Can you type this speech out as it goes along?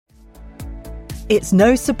It's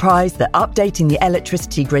no surprise that updating the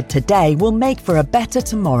electricity grid today will make for a better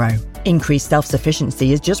tomorrow. Increased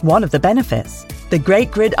self-sufficiency is just one of the benefits. The Great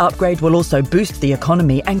Grid Upgrade will also boost the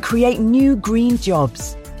economy and create new green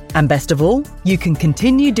jobs. And best of all, you can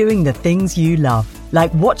continue doing the things you love,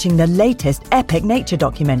 like watching the latest epic nature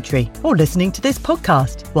documentary or listening to this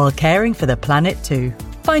podcast while caring for the planet too.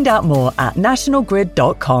 Find out more at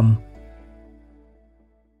nationalgrid.com.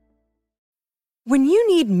 When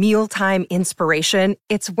you need mealtime inspiration,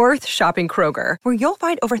 it's worth shopping Kroger, where you'll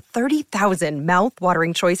find over 30,000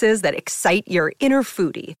 mouth-watering choices that excite your inner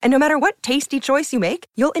foodie. And no matter what tasty choice you make,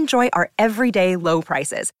 you'll enjoy our everyday low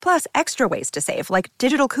prices, plus extra ways to save, like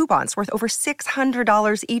digital coupons worth over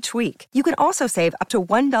 $600 each week. You can also save up to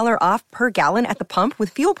 $1 off per gallon at the pump with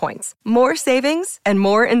fuel points. More savings and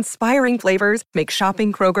more inspiring flavors make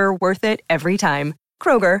shopping Kroger worth it every time.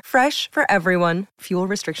 Kroger, fresh for everyone. Fuel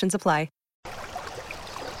restrictions apply.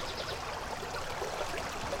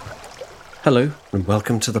 Hello and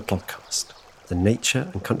welcome to the Plodcast, the nature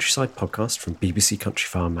and countryside podcast from BBC Country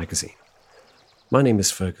Farm magazine. My name is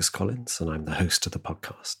Fergus Collins and I'm the host of the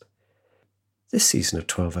podcast. This season of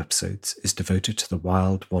 12 episodes is devoted to the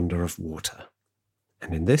wild wonder of water.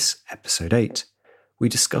 And in this, episode 8, we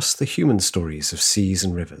discuss the human stories of seas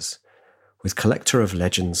and rivers with collector of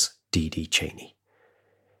legends Dee Dee Cheney.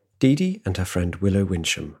 Dee Dee and her friend Willow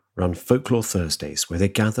Winsham run Folklore Thursdays, where they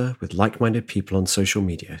gather with like-minded people on social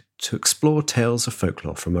media to explore tales of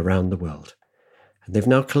folklore from around the world. And they've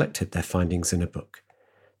now collected their findings in a book,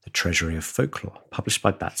 The Treasury of Folklore, published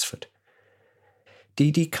by Batsford.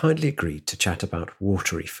 Dee Dee kindly agreed to chat about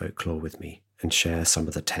watery folklore with me and share some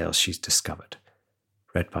of the tales she's discovered,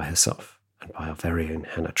 read by herself and by our very own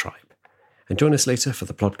Hannah Tribe. And join us later for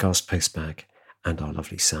the Plodcast postbag and our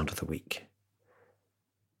lovely Sound of the Week.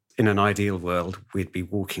 In an ideal world, we'd be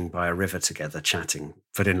walking by a river together chatting,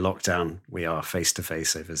 but in lockdown, we are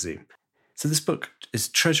face-to-face over Zoom. So this book is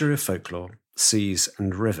Treasury of Folklore, Seas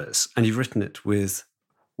and Rivers, and you've written it with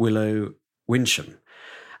Willow Winsham.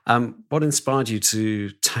 What inspired you to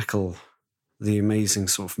tackle the amazing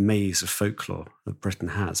sort of maze of folklore that Britain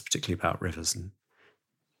has, particularly about rivers and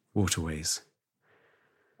waterways?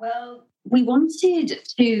 Well, we wanted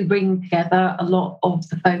to bring together a lot of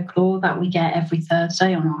the folklore that we get every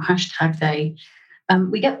Thursday on our hashtag day.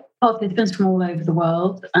 We get participants from all over the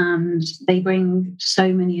world and they bring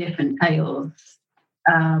so many different tales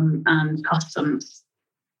and customs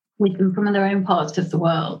with them from their own parts of the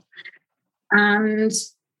world. And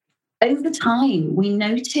over time, we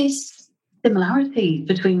noticed similarities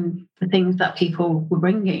between the things that people were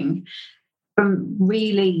bringing from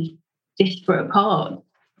really disparate parts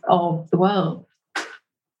of the world.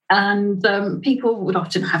 And people would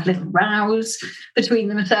often have little rows between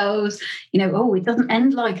themselves. Oh, it doesn't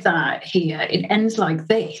end like that here. It ends like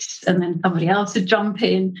this. And then somebody else would jump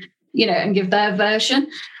in, and give their version.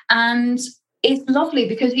 And it's lovely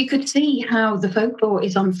because you could see how the folklore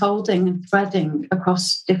is unfolding and spreading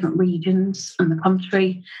across different regions and the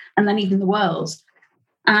country, and then even the world.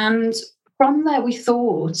 And from there, we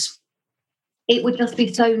thought it would just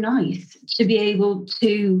be so nice to be able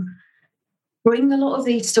to bring a lot of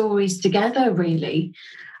these stories together, really.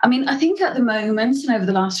 I mean, I think at the moment and over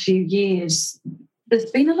the last few years, there's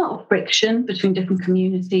been a lot of friction between different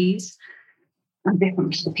communities and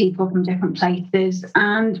different people from different places.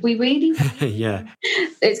 And we really... Yeah.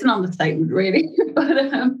 It's an understatement, really. But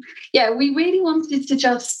we really wanted to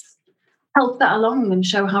just help that along and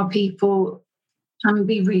show how people can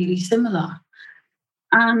be really similar.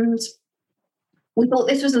 And we thought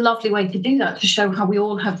this was a lovely way to do that, to show how we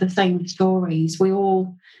all have the same stories. We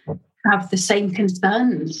all have the same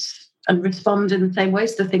concerns and respond in the same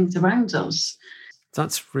ways to things around us.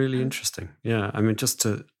 That's really interesting. Yeah, I mean, just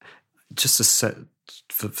to set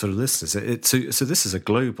for listeners, so this is a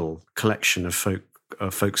global collection of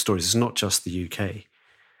folk stories. It's not just the UK.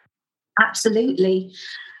 Absolutely.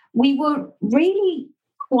 We were really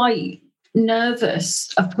quite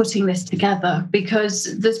nervous of putting this together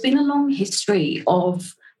because there's been a long history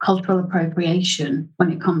of cultural appropriation when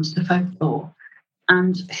it comes to folklore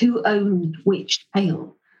and who owned which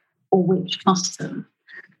tale or which custom.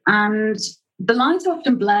 And the lines are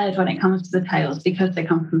often blurred when it comes to the tales because they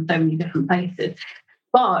come from so many different places.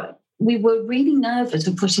 But we were really nervous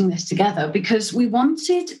of putting this together because we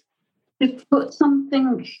wanted to put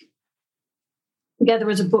something together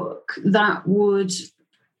as a book that would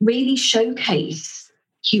really showcase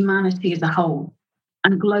humanity as a whole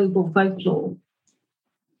and global folklore.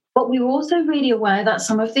 But we were also really aware that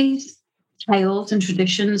some of these tales and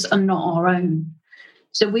traditions are not our own.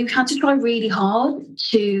 So we've had to try really hard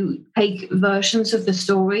to take versions of the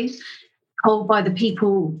stories told by the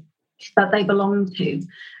people that they belong to.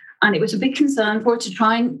 And it was a big concern for her to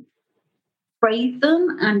try and phrase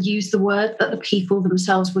them and use the word that the people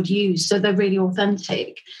themselves would use. So they're really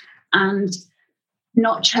authentic and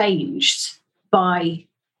not changed by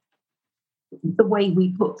the way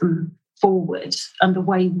we put them forward and the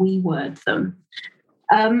way we word them.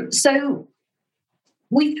 So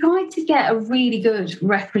we tried to get a really good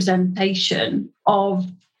representation of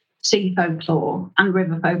sea folklore and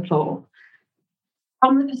river folklore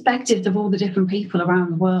from the perspectives of all the different people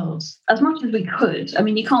around the world, as much as we could. I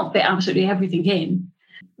mean, you can't fit absolutely everything in.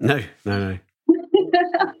 No.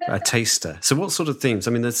 A taster. So what sort of themes?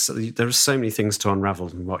 I mean, there are so many things to unravel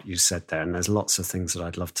in what you said there, and there's lots of things that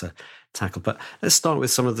I'd love to tackle. But let's start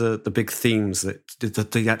with some of the big themes,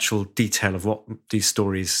 that the actual detail of what these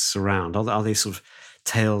stories surround. Are they sort of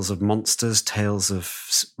tales of monsters, tales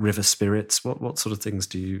of river spirits? What sort of things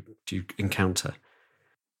do you encounter?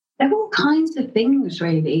 There are all kinds of things,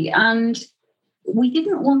 really. And we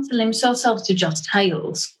didn't want to limit ourselves to just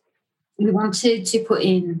tales. We wanted to put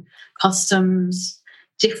in customs,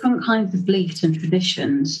 different kinds of beliefs and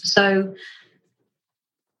traditions. So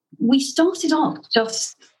we started off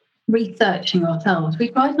just researching ourselves. We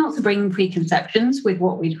tried not to bring preconceptions with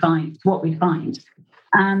what we'd find.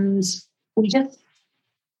 And we just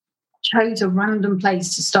chose a random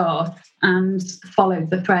place to start and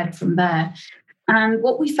followed the thread from there. And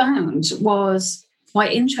what we found was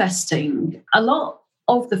quite interesting. A lot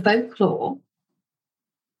of the folklore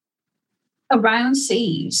around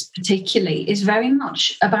seas, particularly, is very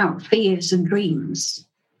much about fears and dreams.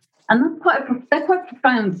 And they're quite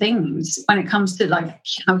profound things when it comes to like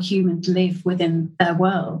how humans live within their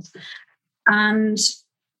world. And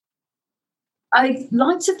I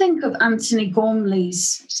like to think of Anthony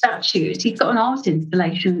Gormley's statues. He's got an art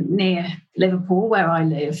installation near Liverpool, where I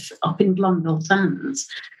live, up in Blundell Sands,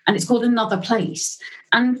 and it's called Another Place.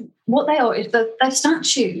 And what they are is they're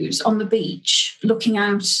statues on the beach looking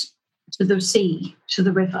out to the sea, to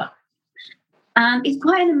the river. And it's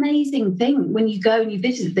quite an amazing thing when you go and you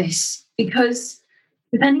visit this, because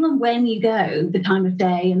depending on when you go, the time of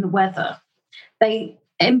day and the weather, they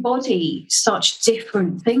embody such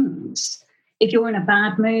different things. If you're in a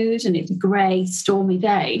bad mood and it's a grey, stormy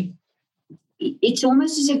day, it's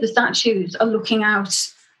almost as if the statues are looking out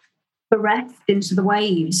for rest into the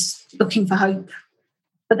waves, looking for hope.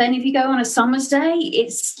 But then if you go on a summer's day,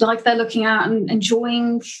 it's like they're looking out and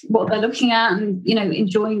enjoying what they're looking at and, you know,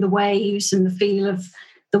 enjoying the waves and the feel of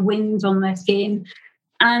the wind on their skin.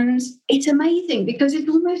 And it's amazing because it's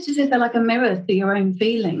almost as if they're like a mirror to your own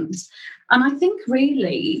feelings. And I think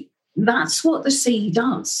really that's what the sea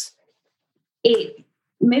does. It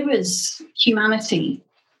mirrors humanity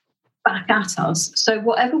back at us. So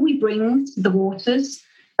whatever we bring to the waters,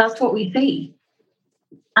 that's what we see.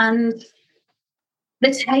 And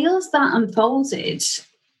the tales that unfolded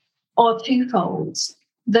are twofold.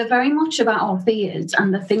 They're very much about our fears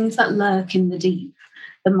and the things that lurk in the deep,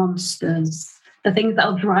 the monsters, the things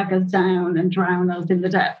that'll drag us down and drown us in the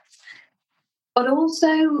depths. But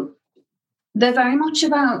also, they're very much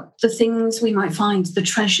about the things we might find, the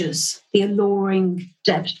treasures, the alluring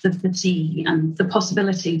depth of the sea and the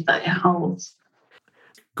possibilities that it holds.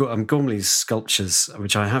 Gormley's sculptures,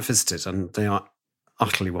 which I have visited, and they are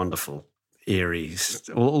utterly wonderful, eerie,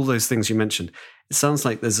 all those things you mentioned. It sounds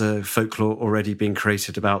like there's a folklore already being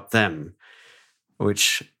created about them,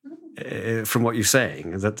 which, from what you're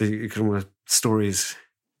saying, that the stories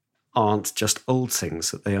aren't just old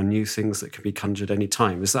things, that they are new things that can be conjured any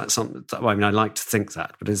time. Is that something, I mean, I like to think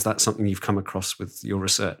that, but is that something you've come across with your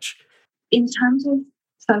research? In terms of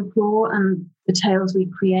folklore and the tales we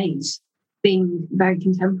create being very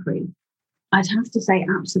contemporary, I'd have to say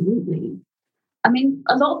absolutely. I mean,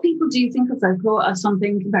 a lot of people do think of folklore as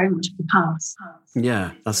something very much of the past.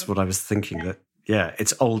 Yeah, that's what I was thinking. That, yeah,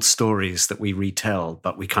 it's old stories that we retell,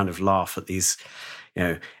 but we kind of laugh at these, you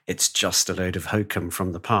know, it's just a load of hokum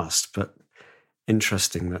from the past. But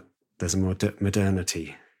interesting that there's a more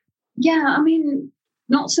modernity. Yeah, I mean,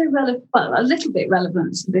 not so relevant, but a little bit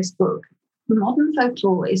relevant to this book. Modern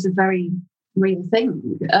folklore is a very real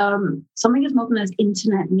thing. Something as modern as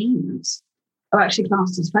internet memes are actually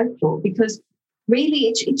classed as folklore, because really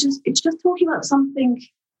it's just talking about something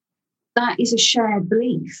that is a shared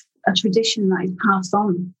belief, a tradition that is passed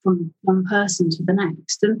on from one person to the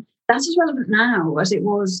next. And that's as relevant now as it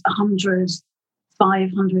was 100,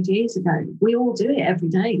 500 years ago. We all do it every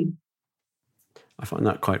day. I find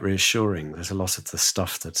that quite reassuring. There's a lot of the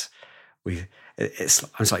stuff that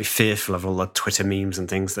I'm slightly fearful of all the Twitter memes and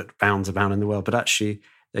things that bounce about in the world, but actually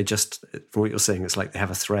they just, from what you're saying, it's like they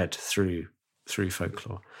have a thread through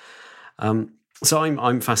folklore. So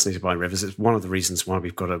I'm fascinated by rivers. It's one of the reasons why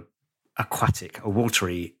we've got a aquatic, a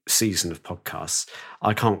watery season of podcasts.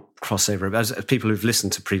 I can't cross over, as people who've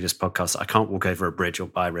listened to previous podcasts, I can't walk over a bridge or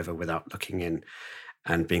by a river without looking in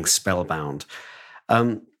and being spellbound.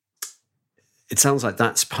 It sounds like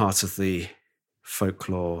that's part of the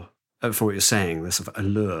folklore, from what you're saying, the sort of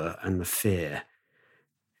allure and the fear.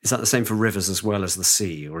 Is that the same for rivers as well as the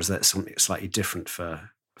sea, or is that something slightly different for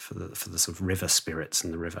the sort of river spirits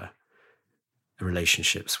and the river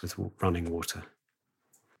relationships with running water?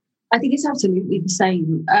 I think it's absolutely the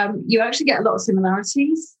same. You actually get a lot of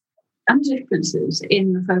similarities and differences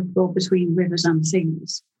in the folklore between rivers and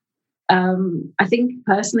seas. I think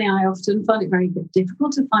personally, I often find it very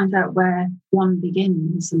difficult to find out where one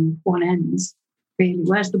begins and one ends. Really,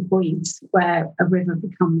 where's the point where a river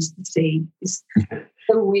becomes the sea? It's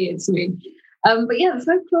so weird to me. But yeah, the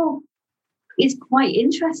folklore is quite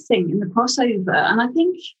interesting in the crossover, and I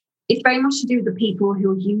think it's very much to do with the people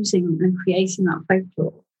who are using and creating that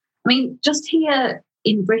folklore. I mean, just here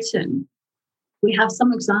in Britain, we have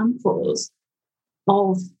some examples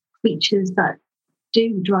of creatures that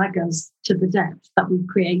do drag us to the depth that we've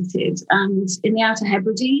created. And in the Outer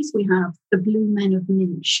Hebrides, we have the Blue Men of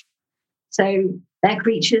Minch. So they're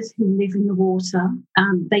creatures who live in the water,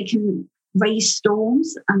 and they can raise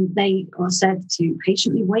storms, and they are said to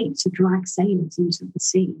patiently wait to drag sailors into the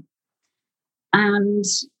sea. And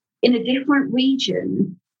in a different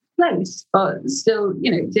region, close, but still,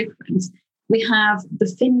 different, we have the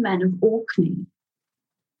Fin Men of Orkney.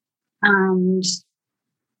 And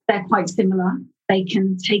they're quite similar. They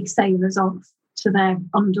can take sailors off to their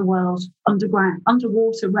underwater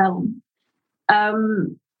realm.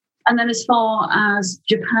 And then as far as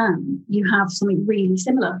Japan, you have something really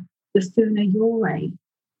similar, the Funa-yore,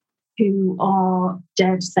 who are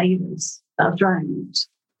dead sailors that have drowned,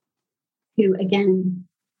 who again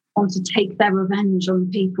want to take their revenge on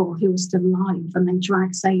the people who are still alive, and they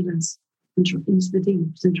drag sailors into the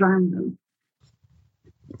deeps and drown them.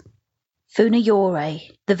 Funa-yore,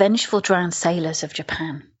 the vengeful drowned sailors of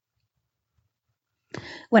Japan.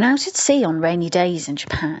 When out at sea on rainy days in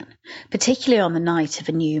Japan, particularly on the night of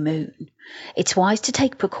a new moon, it's wise to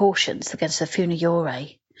take precautions against the Funa-yore,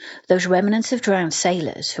 those remnants of drowned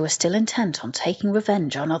sailors who are still intent on taking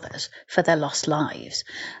revenge on others for their lost lives,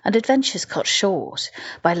 and adventures cut short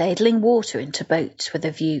by ladling water into boats with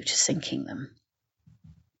a view to sinking them.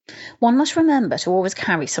 One must remember to always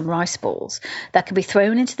carry some rice balls that can be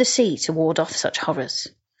thrown into the sea to ward off such horrors.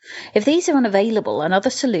 If these are unavailable, another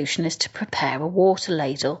solution is to prepare a water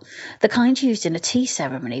ladle, the kind used in a tea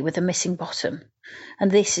ceremony with a missing bottom, and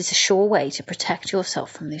this is a sure way to protect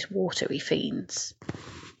yourself from these watery fiends.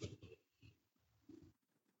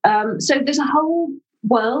 So there's a whole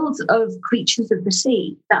world of creatures of the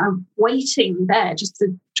sea that are waiting there just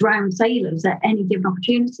to drown sailors at any given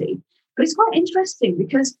opportunity. But it's quite interesting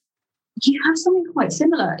because you have something quite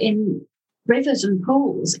similar in rivers and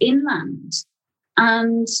pools inland.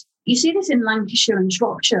 And you see this in Lancashire and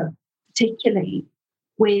Shropshire, particularly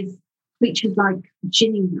with creatures like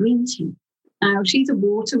Ginny Greenteeth. Now, she's a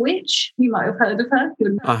water witch. You might have heard of her.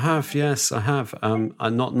 I have, yes, I have. I'm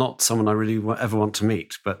not someone I really ever want to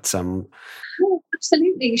meet, but... Oh,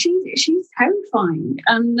 absolutely. She's terrifying.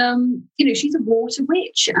 And, she's a water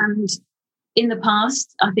witch. And in the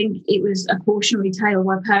past, I think it was a cautionary tale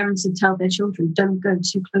where parents would tell their children, don't go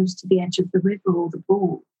too close to the edge of the river or the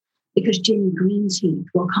pool, because Ginny Greenteeth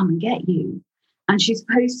will come and get you. And she's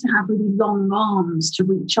supposed to have really long arms to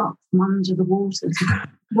reach up from under the water to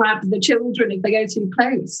grab the children if they go too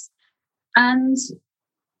close. And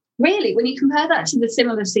really, when you compare that to the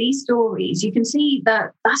similar sea stories, you can see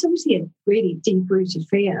that that's obviously a really deep-rooted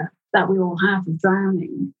fear that we all have of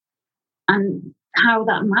drowning. And how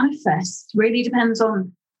that manifests really depends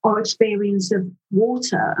on our experience of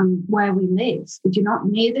water and where we live. If you're not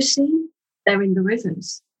near the sea, they're in the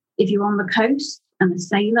rivers. If you're on the coast and a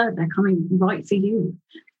sailor, they're coming right for you,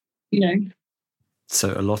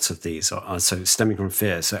 So a lot of these are so stemming from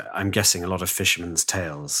fear. So I'm guessing a lot of fishermen's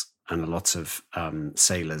tales and a lot of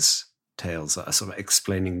sailors' tales are sort of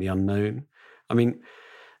explaining the unknown. I mean,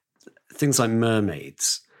 things like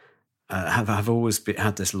mermaids have always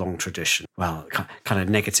had this long tradition. Well, kind of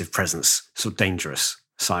negative presence, sort of dangerous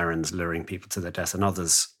sirens luring people to their death, and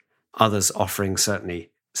others offering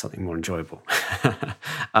certainly something more enjoyable.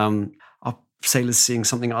 Are sailors seeing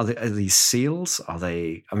something? Are these seals? Are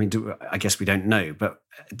they? I mean, I guess we don't know. But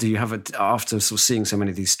do you have after sort of seeing so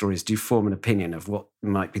many of these stories, do you form an opinion of what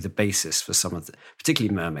might be the basis for some of the,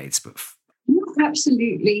 particularly mermaids? But I'm not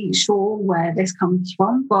absolutely sure where this comes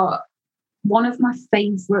from, but one of my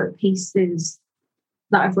favourite pieces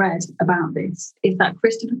that I've read about this is that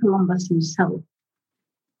Christopher Columbus himself,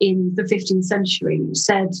 in the 15th century,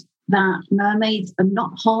 said that mermaids are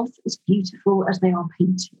not half as beautiful as they are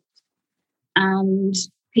painted. And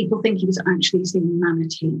people think he was actually seeing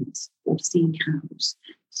manatees or sea cows.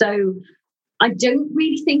 So I don't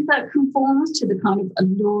really think that conforms to the kind of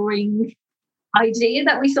alluring idea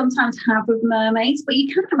that we sometimes have of mermaids. But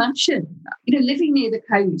you can imagine, living near the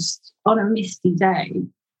coast on a misty day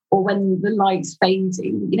or when the light's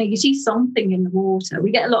fading, you see something in the water.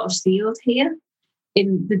 We get a lot of seals here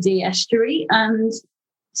in the Dee estuary, and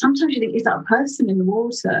sometimes you think, is that a person in the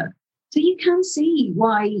water? So you can see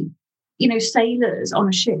why, sailors on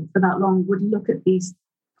a ship for that long would look at these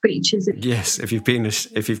creatures. Yes, if you've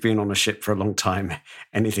been on a ship for a long time,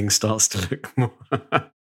 anything starts to look more.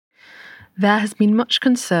 There has been much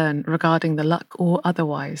concern regarding the luck or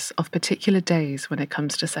otherwise of particular days when it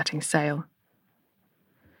comes to setting sail.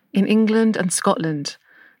 In England and Scotland,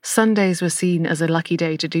 Sundays were seen as a lucky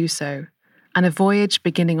day to do so, and a voyage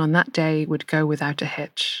beginning on that day would go without a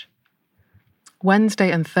hitch.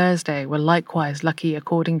 Wednesday and Thursday were likewise lucky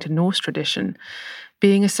according to Norse tradition,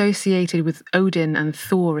 being associated with Odin and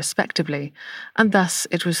Thor respectively, and thus,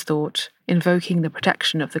 it was thought, invoking the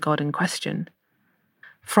protection of the god in question.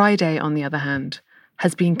 Friday, on the other hand,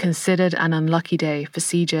 has been considered an unlucky day for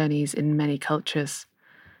sea journeys in many cultures.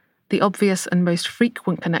 The obvious and most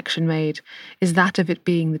frequent connection made is that of it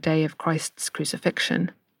being the day of Christ's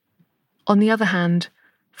crucifixion. On the other hand,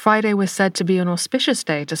 Friday was said to be an auspicious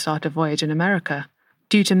day to start a voyage in America,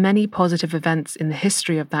 due to many positive events in the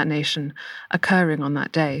history of that nation occurring on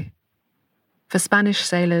that day. For Spanish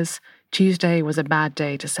sailors, Tuesday was a bad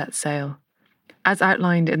day to set sail. As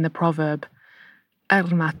outlined in the proverb, "El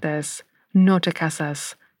martes, no te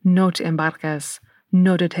casas, no te embarques,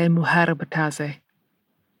 no te mujer batase."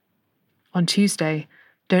 On Tuesday,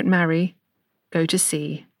 don't marry, go to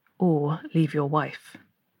sea, or leave your wife.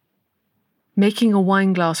 Making a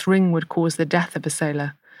wine glass ring would cause the death of a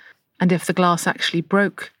sailor, and if the glass actually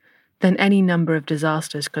broke, then any number of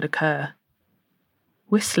disasters could occur.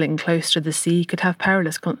 Whistling close to the sea could have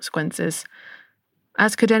perilous consequences,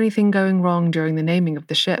 as could anything going wrong during the naming of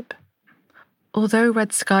the ship. Although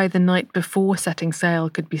red sky the night before setting sail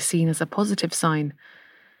could be seen as a positive sign,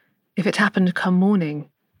 if it happened come morning,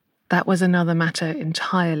 that was another matter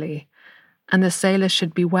entirely, and the sailor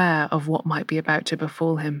should beware of what might be about to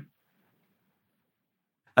befall him.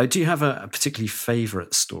 Do you have a particularly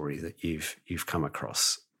favourite story that you've come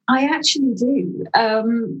across? I actually do.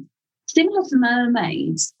 Similar to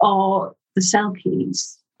mermaids are the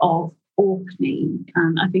Selkies of Orkney,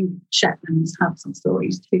 and I think Shetlands have some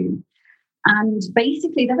stories too. And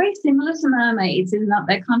basically, they're very similar to mermaids in that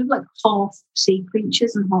they're kind of like half sea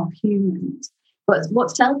creatures and half humans. But what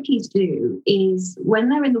Selkies do is when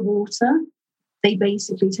they're in the water, they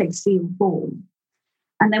basically take seal form.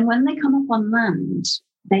 And then when they come up on land,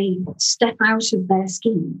 they step out of their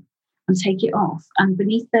skin and take it off. And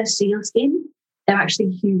beneath their seal skin, they're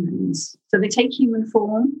actually humans. So they take human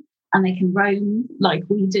form and they can roam like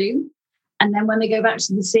we do. And then when they go back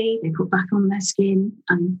to the sea, they put back on their skin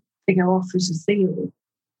and they go off as a seal.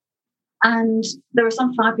 And there are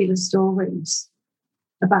some fabulous stories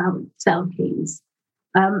about Selkies.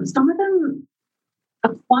 Some of them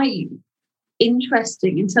are quite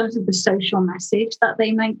interesting in terms of the social message that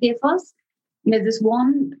they might give us. There's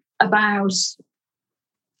one about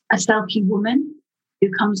a Selkie woman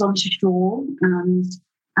who comes onto shore and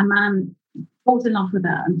a man falls in love with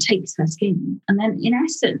her and takes her skin and then, in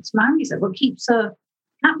essence, marries her, but keeps her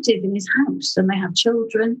captive in his house, and they have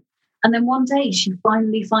children. And then one day she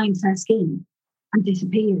finally finds her skin and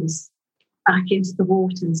disappears back into the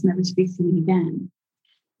waters, never to be seen again.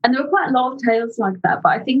 And there are quite a lot of tales like that, but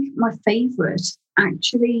I think my favourite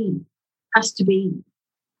actually has to be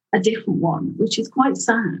a different one, which is quite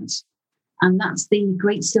sad. And that's the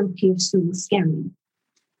Great Silkie of Sewell Skerry.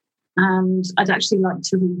 And I'd actually like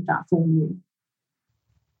to read that for you.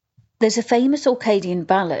 There's a famous Orcadian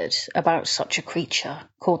ballad about such a creature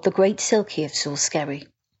called the Great Silkie of Sewell Skerry.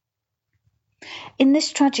 In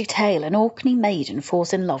this tragic tale, an Orkney maiden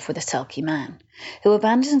falls in love with a Selkie man, who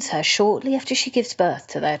abandons her shortly after she gives birth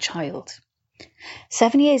to their child.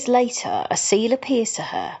 7 years later, a seal appears to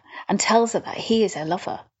her and tells her that he is her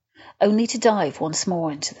lover, only to dive once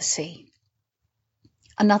more into the sea.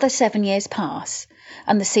 Another 7 years pass,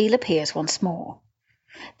 and the seal appears once more.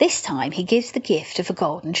 This time he gives the gift of a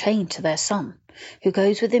golden chain to their son, who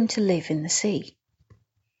goes with him to live in the sea.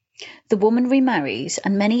 The woman remarries,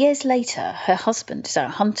 and many years later her husband is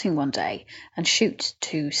out hunting one day and shoots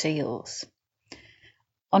 2 seals.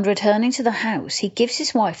 On returning to the house, he gives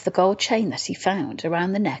his wife the gold chain that he found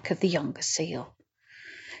around the neck of the younger seal.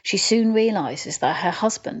 She soon realises that her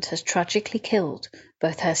husband has tragically killed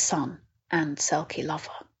both her son and Selkie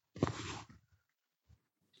lover.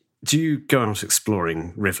 do you go out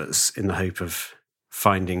exploring rivers in the hope of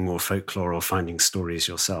finding more folklore or finding stories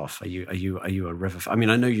yourself? Are you a river? I mean,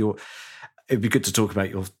 I know it'd be good to talk about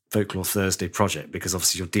your Folklore Thursday project, because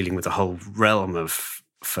obviously you're dealing with a whole realm of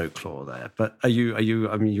folklore there. But are you?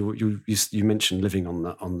 I mean, you mentioned living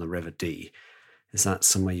on the River Dee. Is that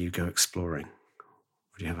somewhere you go exploring?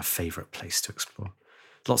 Or do you have a favourite place to explore?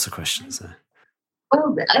 Lots of questions there.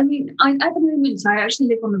 Well, I mean, at the moment, I actually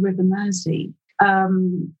live on the River Mersey,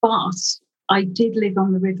 but I did live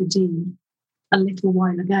on the River Dee a little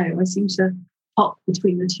while ago. I seem to hop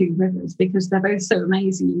between the two rivers because they're both so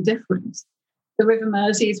amazingly different. The River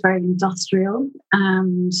Mersey is very industrial,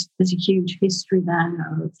 and there's a huge history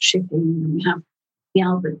there of shipping. And we have the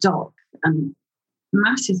Albert Dock and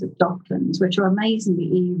masses of docklands, which are amazingly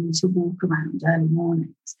eerie to walk around early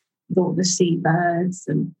mornings with all the seabirds.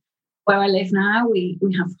 And where I live now, we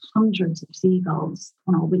have hundreds of seagulls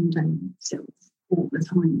on our windowsills all the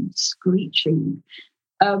time, screeching.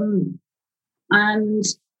 And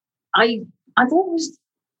I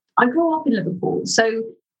grew up in Liverpool, so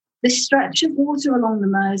the stretch of water along the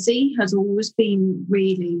Mersey has always been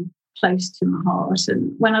really close to my heart.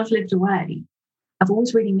 And when I've lived away, I've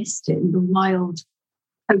always really missed it. And the wild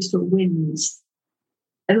coastal winds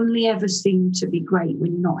only ever seem to be great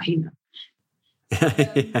when you're not here.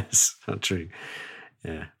 Yes, not true.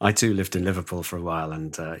 Yeah, I too lived in Liverpool for a while,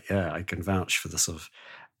 and I can vouch for the sort of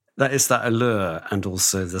that allure, and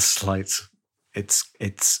also the slight.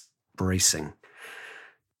 It's bracing.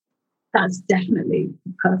 That's definitely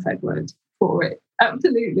the perfect word for it.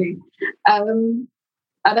 Absolutely. And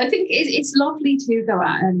I think it's lovely to go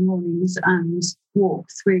out early mornings and walk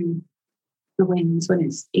through the winds when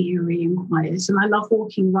it's eerie and quiet. And I love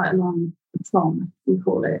walking right along the prom, we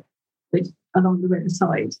call it, along the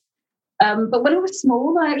riverside. But when I was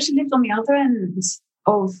small, I actually lived on the other end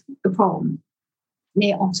of the prom,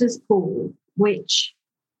 near Otter's Pool, which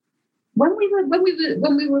when we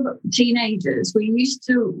were teenagers, we used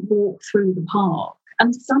to walk through the park,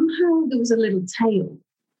 and somehow there was a little tale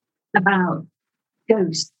about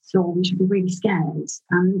ghosts, or we should be really scared.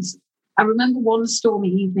 And I remember one stormy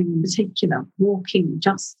evening in particular, walking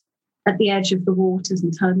just at the edge of the waters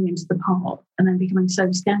and turning into the park, and then becoming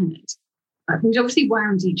so scared. We obviously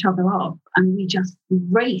wound each other up, and we just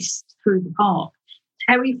raced through the park,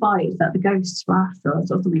 terrified that the ghosts were after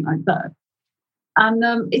us or something like that. And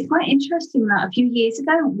it's quite interesting that a few years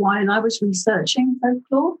ago, while I was researching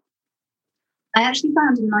folklore, I actually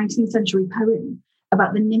found a 19th century poem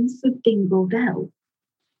about the nymph of Dingle Dell.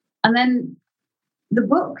 And then the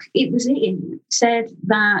book it was in said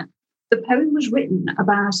that the poem was written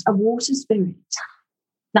about a water spirit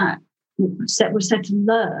that was said to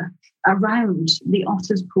lurk around the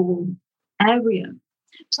Otter's Pool area.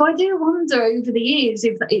 So I do wonder over the years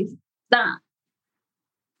if that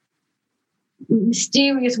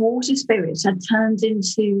mysterious water spirit had turned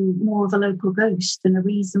into more of a local ghost and a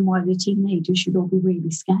reason why the teenagers should all be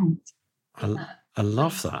really scared. I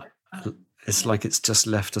love that. It's like it's just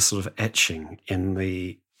left a sort of etching in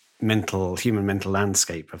the human mental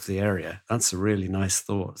landscape of the area. That's a really nice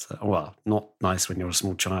thought. Well, not nice when you're a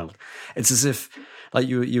small child. It's as if, like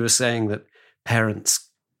you were saying, that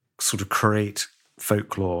parents sort of create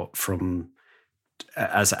folklore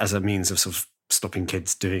as a means of sort of stopping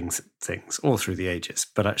kids doing things all through the ages,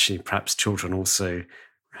 but actually perhaps children also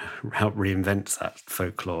help reinvent that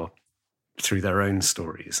folklore through their own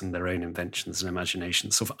stories and their own inventions and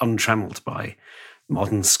imaginations, sort of untrammeled by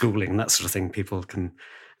modern schooling, that sort of thing. People can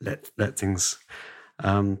let things.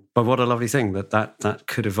 But what a lovely thing that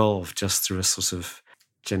could evolve just through a sort of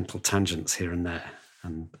gentle tangents here and there.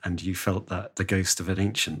 And you felt that the ghost of an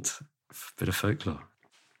ancient bit of folklore.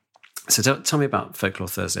 So tell me about Folklore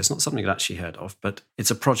Thursday. It's not something I've actually heard of, but it's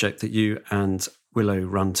a project that you and Willow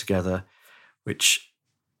run together, which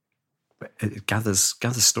it gathers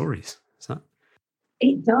stories. Is that?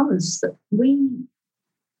 It does. We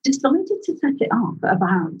decided to set it up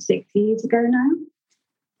about 6 years ago now.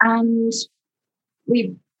 And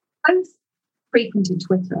we both frequented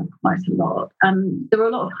Twitter quite a lot. And there were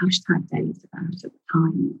a lot of hashtag days about it at the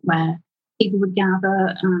time where people would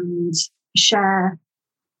gather and share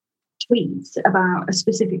tweets about a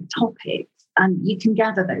specific topic, and you can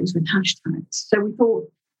gather those with hashtags. So we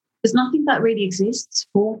thought there's nothing that really exists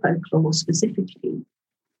for folklore specifically,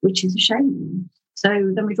 which is a shame. So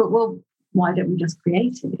then we thought, well, why don't we just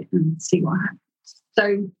create it and see what happens?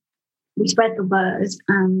 So we spread the word,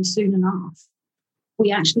 and soon enough,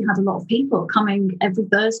 we actually had a lot of people coming every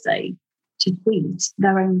Thursday to tweet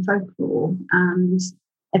their own folklore, and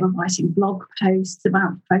they were writing blog posts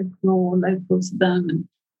about folklore local to them. And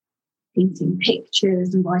painting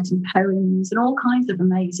pictures and writing poems and all kinds of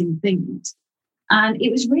amazing things. And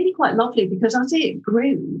it was really quite lovely because as it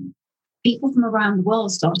grew, people from around the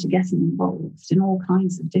world started getting involved in all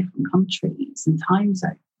kinds of different countries and time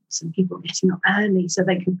zones, and people getting up early so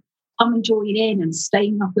they could come and join in and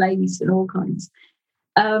staying up late and all kinds.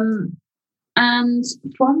 And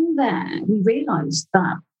from there, we realised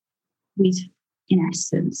that we'd, in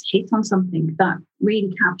essence, hit on something that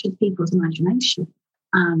really captured people's imagination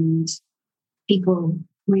and people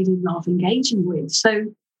really love engaging with.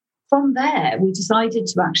 So from there, we decided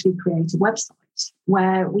to actually create a website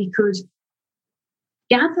where we could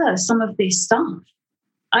gather some of this stuff.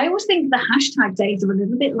 I always think the hashtag days are a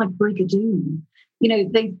little bit like Brigadoon. You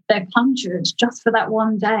know, they're conjured just for that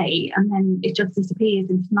one day and then it just disappears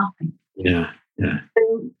into nothing. Yeah.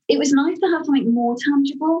 So it was nice to have something more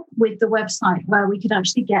tangible with the website where we could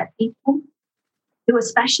actually get people who are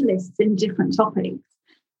specialists in different topics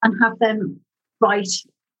and have them write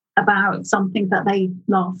about something that they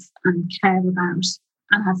love and care about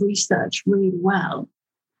and have researched really well.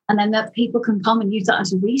 And then that people can come and use that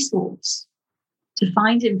as a resource to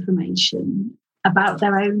find information about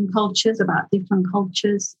their own cultures, about different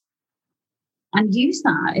cultures, and use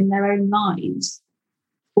that in their own lives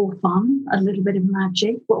for fun, a little bit of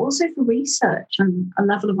magic, but also for research and a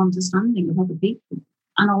level of understanding of other people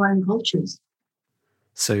and our own cultures.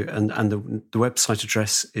 So, and the website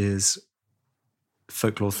address is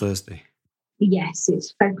Folklore Thursday? Yes,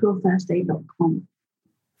 it's folklorethursday.com.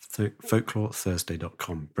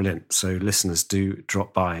 Folklorethursday.com. Brilliant. So listeners, do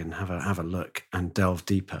drop by and have a look and delve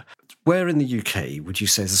deeper. Where in the UK would you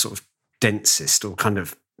say is the sort of densest or kind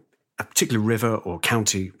of a particular river or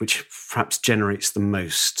county which perhaps generates the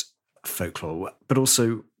most folklore? But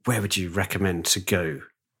also, where would you recommend to go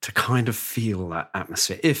to kind of feel that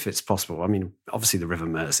atmosphere, if it's possible? I mean, obviously the River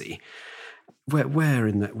Mersey. Where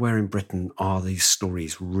in Britain are these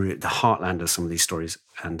stories, the heartland of some of these stories,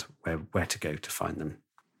 and where to go to find them?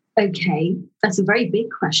 Okay, that's a very big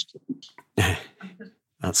question.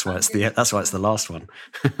 That's why it's the last one.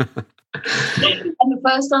 And the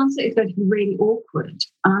first answer is going to be really awkward.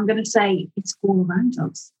 And I'm going to say it's all around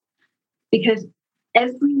us. Because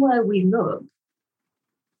everywhere we look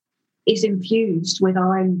is infused with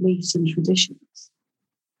our own beliefs and traditions.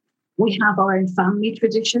 We have our own family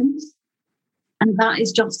traditions, and that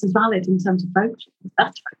is just as valid in terms of folklore.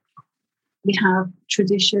 That's folklore. We have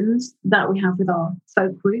traditions that we have with our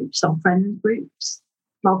folk groups, our friend groups,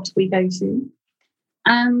 clubs we go to.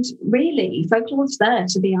 And really, folklore is there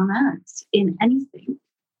to be unearthed in anything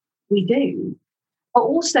we do. But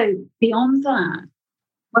also, beyond that,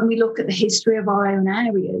 when we look at the history of our own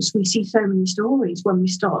areas, we see so many stories when we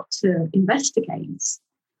start to investigate.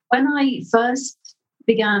 When I first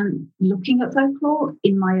began looking at folklore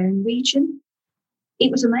in my own region, it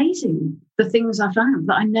was amazing, the things I found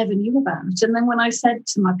that I never knew about. And then when I said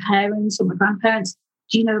to my parents or my grandparents,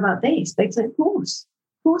 do you know about this? They'd say, of course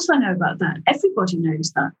I know about that. Everybody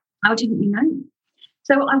knows that. How didn't you know?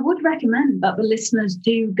 So I would recommend that the listeners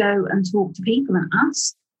do go and talk to people and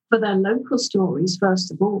ask for their local stories,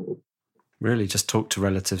 first of all. Really, just talk to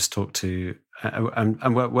relatives, talk to...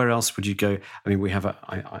 and where else would you go? I mean, we have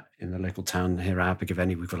in the local town here,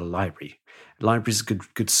 Abergavenny, we've got a library. Library's a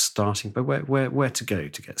good starting, but where to go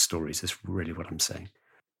to get stories is really what I'm saying.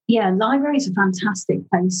 Yeah, libraries are fantastic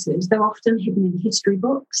places. They're often hidden in history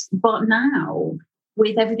books, but now,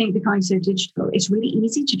 with everything becoming so digital, it's really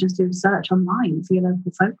easy to just do a search online for your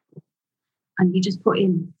local folklore. And you just put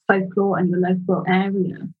in folklore and your local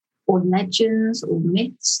area, or legends or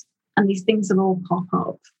myths, and these things will all pop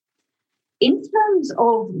up. In terms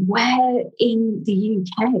of where in the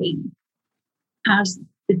UK has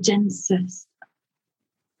the densest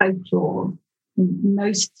folklore,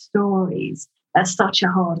 most stories, that's such a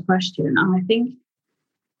hard question. And I think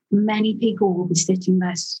many people will be sitting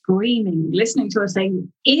there screaming, listening to us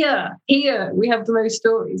saying, here, we have the most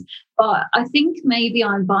stories. But I think maybe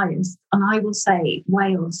I'm biased, and I will say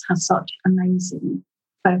Wales has such amazing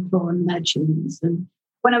folklore and legends. And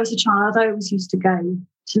when I was a child, I always used to go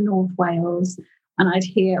to North Wales and I'd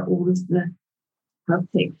hear all of the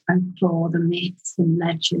Celtic folklore, the myths and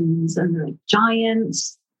legends, and the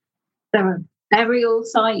giants. There are burial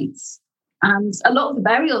sites. And a lot of the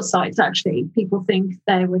burial sites, actually, people think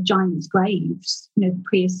they were giants' graves, the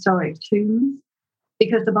prehistoric tombs,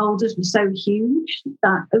 because the boulders were so huge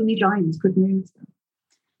that only giants could move them.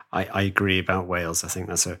 I agree about Wales. I think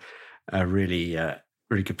that's a really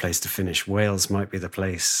good place to finish. Wales might be the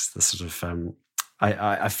place, the sort of...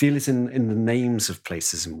 I feel it in the names of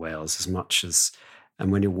places in Wales as much as...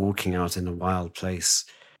 And when you're walking out in a wild place,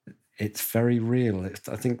 it's very real.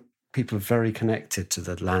 I think people are very connected to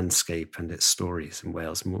the landscape and its stories in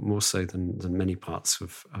Wales, more so than many parts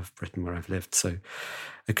of Britain where I've lived. So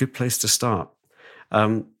a good place to start.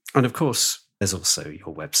 And of course, there's also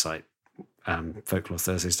your website,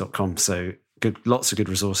 folklorethursdays.com. So lots of good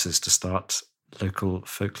resources to start local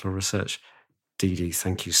folklore research. Dee Dee,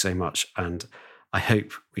 thank you so much. And I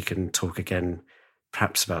hope we can talk again,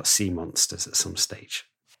 perhaps about sea monsters at some stage.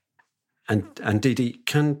 And Dee Dee,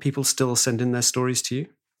 can people still send in their stories to you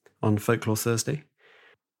on Folklore Thursday?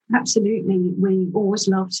 Absolutely. We always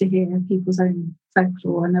love to hear people's own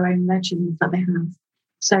folklore and their own legends that they have.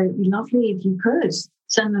 So it'd be lovely if you could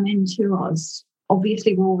send them in to us.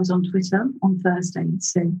 Obviously, we're always on Twitter on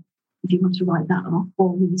Thursdays. So if you want to write that off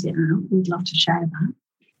or read it out, we'd love to share that.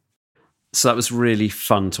 So that was really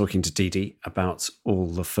fun talking to Dee Dee about all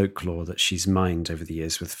the folklore that she's mined over the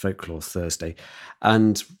years with Folklore Thursday.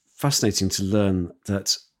 And fascinating to learn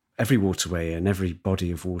that every waterway and every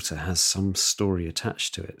body of water has some story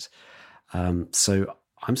attached to it. So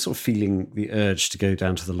I'm sort of feeling the urge to go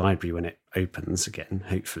down to the library when it opens again,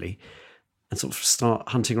 hopefully, and sort of start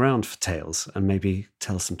hunting around for tales and maybe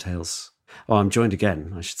tell some tales. Well, I'm joined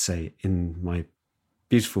again, I should say, in my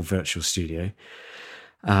beautiful virtual studio,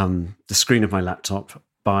 the screen of my laptop,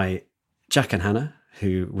 by Jack and Hannah,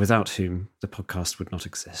 without whom the podcast would not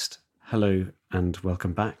exist. Hello and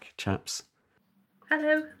welcome back, chaps.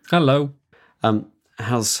 Hello. Hello.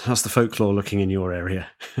 How's the folklore looking in your area?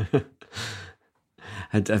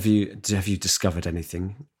 And have you discovered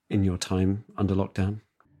anything in your time under lockdown?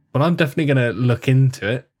 Well, I'm definitely going to look into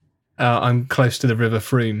it. I'm close to the River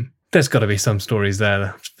Froome. There's got to be some stories there.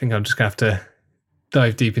 I think I'm just going to have to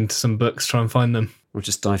dive deep into some books, try and find them. Or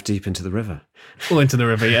just dive deep into the river? Or into the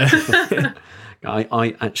river, yeah.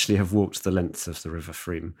 I actually have walked the length of the River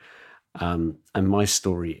Froome. And my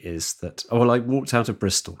story is that, I walked out of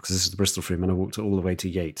Bristol, because this is the Bristol Froome, and I walked all the way to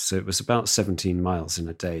Yates. So it was about 17 miles in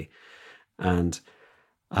a day. And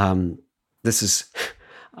and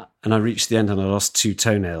I reached the end and I lost 2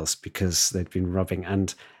 toenails because they'd been rubbing.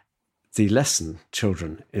 And the lesson,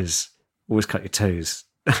 children, is always cut your toes.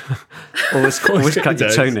 always cut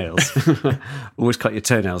your toenails. Always cut your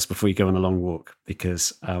toenails before you go on a long walk,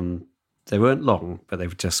 because they weren't long, but they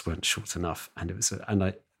just weren't short enough. And it's a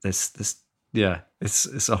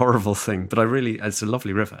horrible thing. But it's a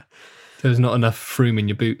lovely river. There's not enough Froome in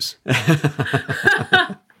your boots.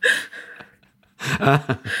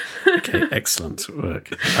 Okay, excellent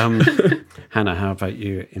work. Hannah, how about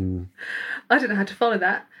you? I don't know how to follow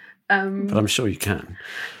that. But I'm sure you can.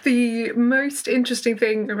 The most interesting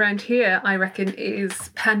thing around here, I reckon, is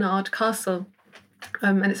Pennard Castle.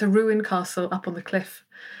 And it's a ruined castle up on the cliff.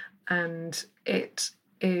 And it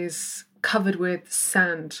is covered with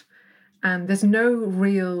sand. And there's no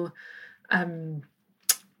real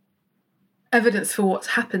evidence for what's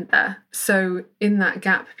happened there. So in that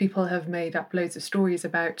gap, people have made up loads of stories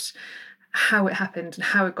about how it happened and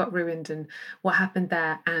how it got ruined and what happened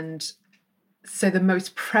there. And so the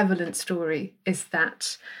most prevalent story is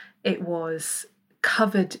that it was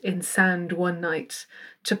covered in sand one night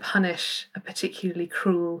to punish a particularly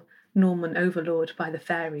cruel Norman overlord by the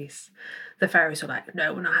fairies. The fairies were like,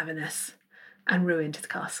 no, we're not having this, and ruined the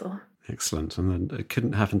castle. Excellent. And then it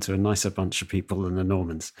couldn't happen to a nicer bunch of people than the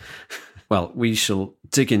Normans. Well, we shall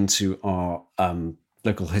dig into our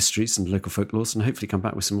local histories and local folklores and hopefully come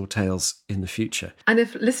back with some more tales in the future. And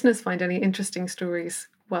if listeners find any interesting stories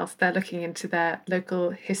whilst they're looking into their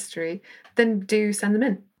local history, then do send them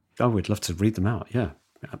in. Oh, we'd love to read them out. Yeah,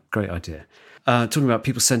 great idea. Talking about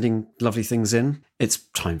people sending lovely things in, it's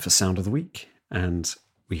time for Sound of the Week. And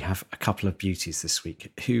we have a couple of beauties this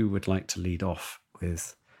week. Who would like to lead off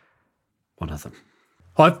with one of them?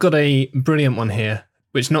 I've got a brilliant one here,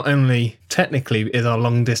 which not only technically is our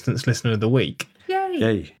long distance listener of the week.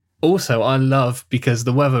 Yay. Also, I love, because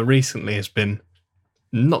the weather recently has been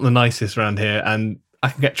not the nicest around here, and I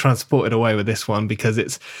can get transported away with this one because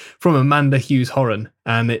it's from Amanda Hughes Horan,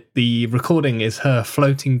 and the recording is her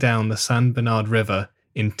floating down the San Bernard River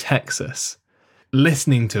in Texas.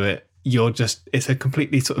 Listening to it, it's a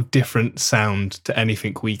completely sort of different sound to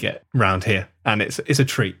anything we get round here, and it's a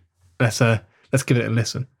treat. Let's give it a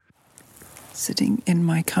listen. Sitting in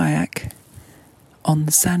my kayak on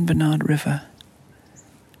the San Bernard River.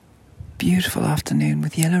 Beautiful afternoon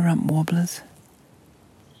with yellow rump warblers,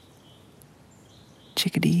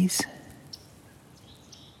 chickadees,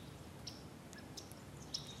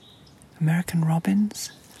 American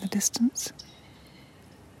robins in the distance.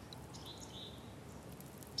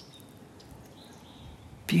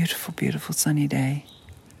 Beautiful, beautiful sunny day.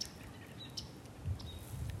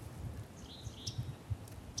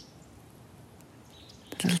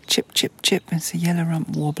 The little chip Chip Chip is a yellow rump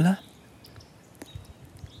warbler.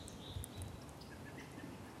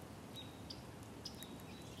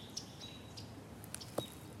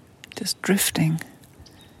 Just drifting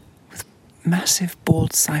with massive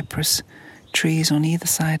bald cypress trees on either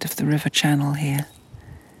side of the river channel here.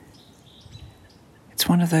 It's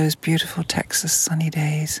one of those beautiful Texas sunny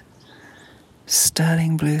days.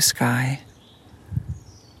 Sterling blue sky,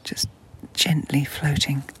 just gently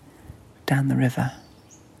floating down the river.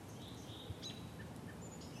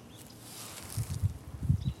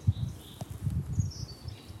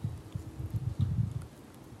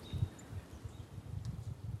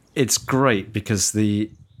 It's great because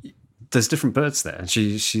there's different birds there, and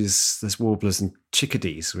there's warblers and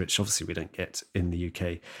chickadees, which obviously we don't get in the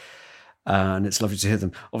UK, and it's lovely to hear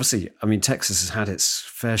them. Obviously, I mean, Texas has had its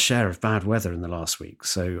fair share of bad weather in the last week,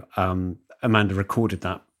 so Amanda recorded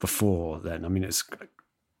that before then. I mean,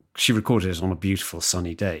 she recorded it on a beautiful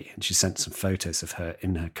sunny day, and she sent some photos of her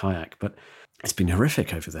in her kayak, but it's been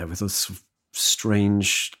horrific over there with those sort of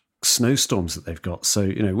strange snowstorms that they've got.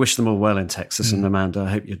 So, wish them all well in Texas. And Amanda,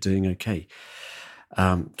 I hope you're doing okay.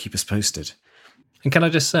 Keep us posted. And can I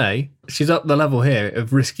just say, she's up the level here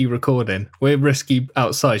of risky recording. We're risky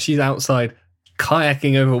outside. She's outside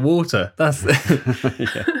kayaking over water. That's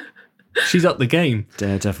She's up the game.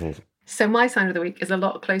 Daredevil. So my sound of the week is a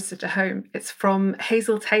lot closer to home. It's from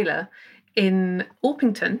Hazel Taylor in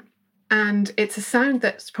Orpington. And it's a sound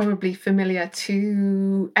that's probably familiar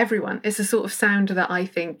to everyone. It's a sort of sound that I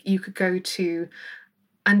think you could go to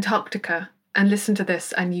Antarctica and listen to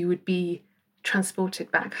this and you would be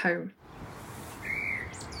transported back home.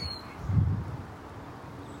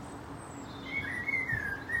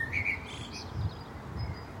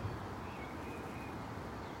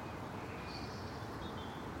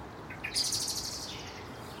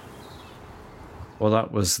 Well,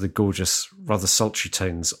 that was the gorgeous, rather sultry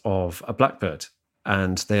tones of a blackbird,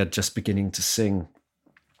 and they are just beginning to sing.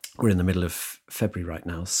 We're in the middle of February right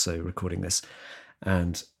now, so recording this,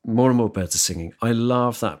 and more birds are singing. I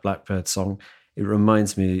love that blackbird song. It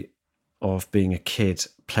reminds me of being a kid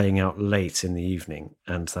playing out late in the evening,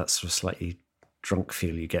 and that sort of slightly drunk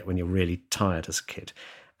feel you get when you're really tired as a kid,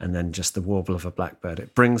 and then just the warble of a blackbird.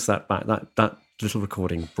 It brings that back. That little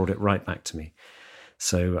recording brought it right back to me.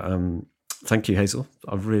 So, thank you, Hazel.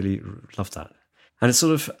 I really love that. And it's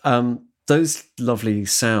sort of those lovely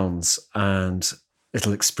sounds and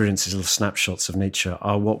little experiences, little snapshots of nature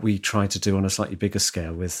are what we try to do on a slightly bigger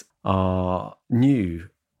scale with our new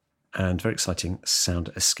and very exciting Sound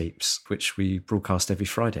Escapes, which we broadcast every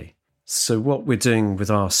Friday. So what we're doing with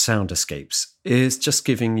our Sound Escapes is just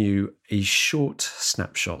giving you a short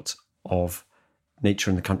snapshot of nature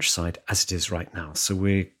in the countryside as it is right now. So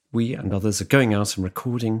we and others are going out and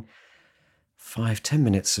recording 5-10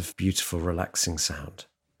 minutes of beautiful, relaxing sound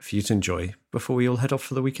for you to enjoy before we all head off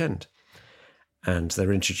for the weekend. And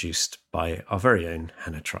they're introduced by our very own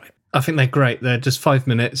Hannah Tribe. I think they're great. They're just 5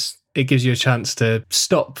 minutes. It gives you a chance to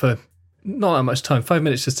stop for not that much time, 5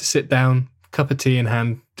 minutes just to sit down, cup of tea in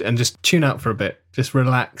hand, and just tune out for a bit. Just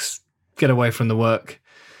relax, get away from the work,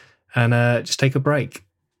 and just take a break.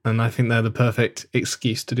 And I think they're the perfect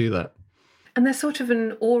excuse to do that. And they're sort of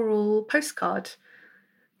an oral postcard.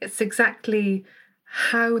 It's exactly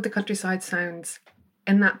how the countryside sounds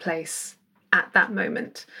in that place at that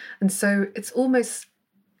moment. And so it's almost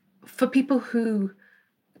for people who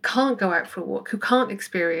can't go out for a walk, who can't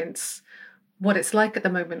experience what it's like at the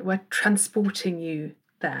moment, we're transporting you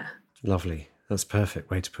there. Lovely. That's a perfect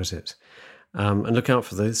way to put it. And look out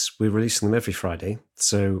for those. We're releasing them every Friday.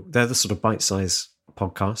 So they're the sort of bite-sized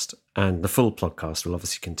podcast, and the full podcast will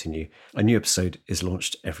obviously continue. A new episode is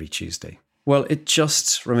launched every Tuesday. Well, it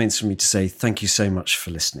just remains for me to say thank you so much for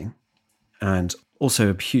listening. And also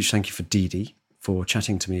a huge thank you for Dee Dee for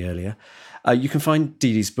chatting to me earlier. You can find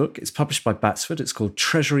Dee Dee's book. It's published by Batsford. It's called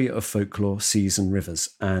Treasury of Folklore, Seas and Rivers.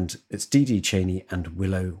 And it's Dee Dee Cheney and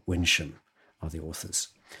Willow Winsham are the authors.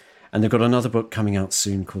 And they've got another book coming out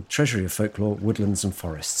soon called Treasury of Folklore, Woodlands and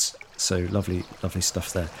Forests. So lovely, lovely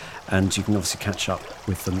stuff there. And you can obviously catch up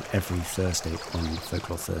with them every Thursday on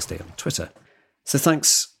Folklore Thursday on Twitter. So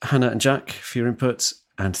thanks, Hannah and Jack, for your input.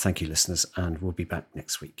 And thank you, listeners. And we'll be back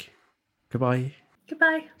next week. Goodbye.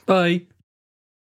 Goodbye. Bye.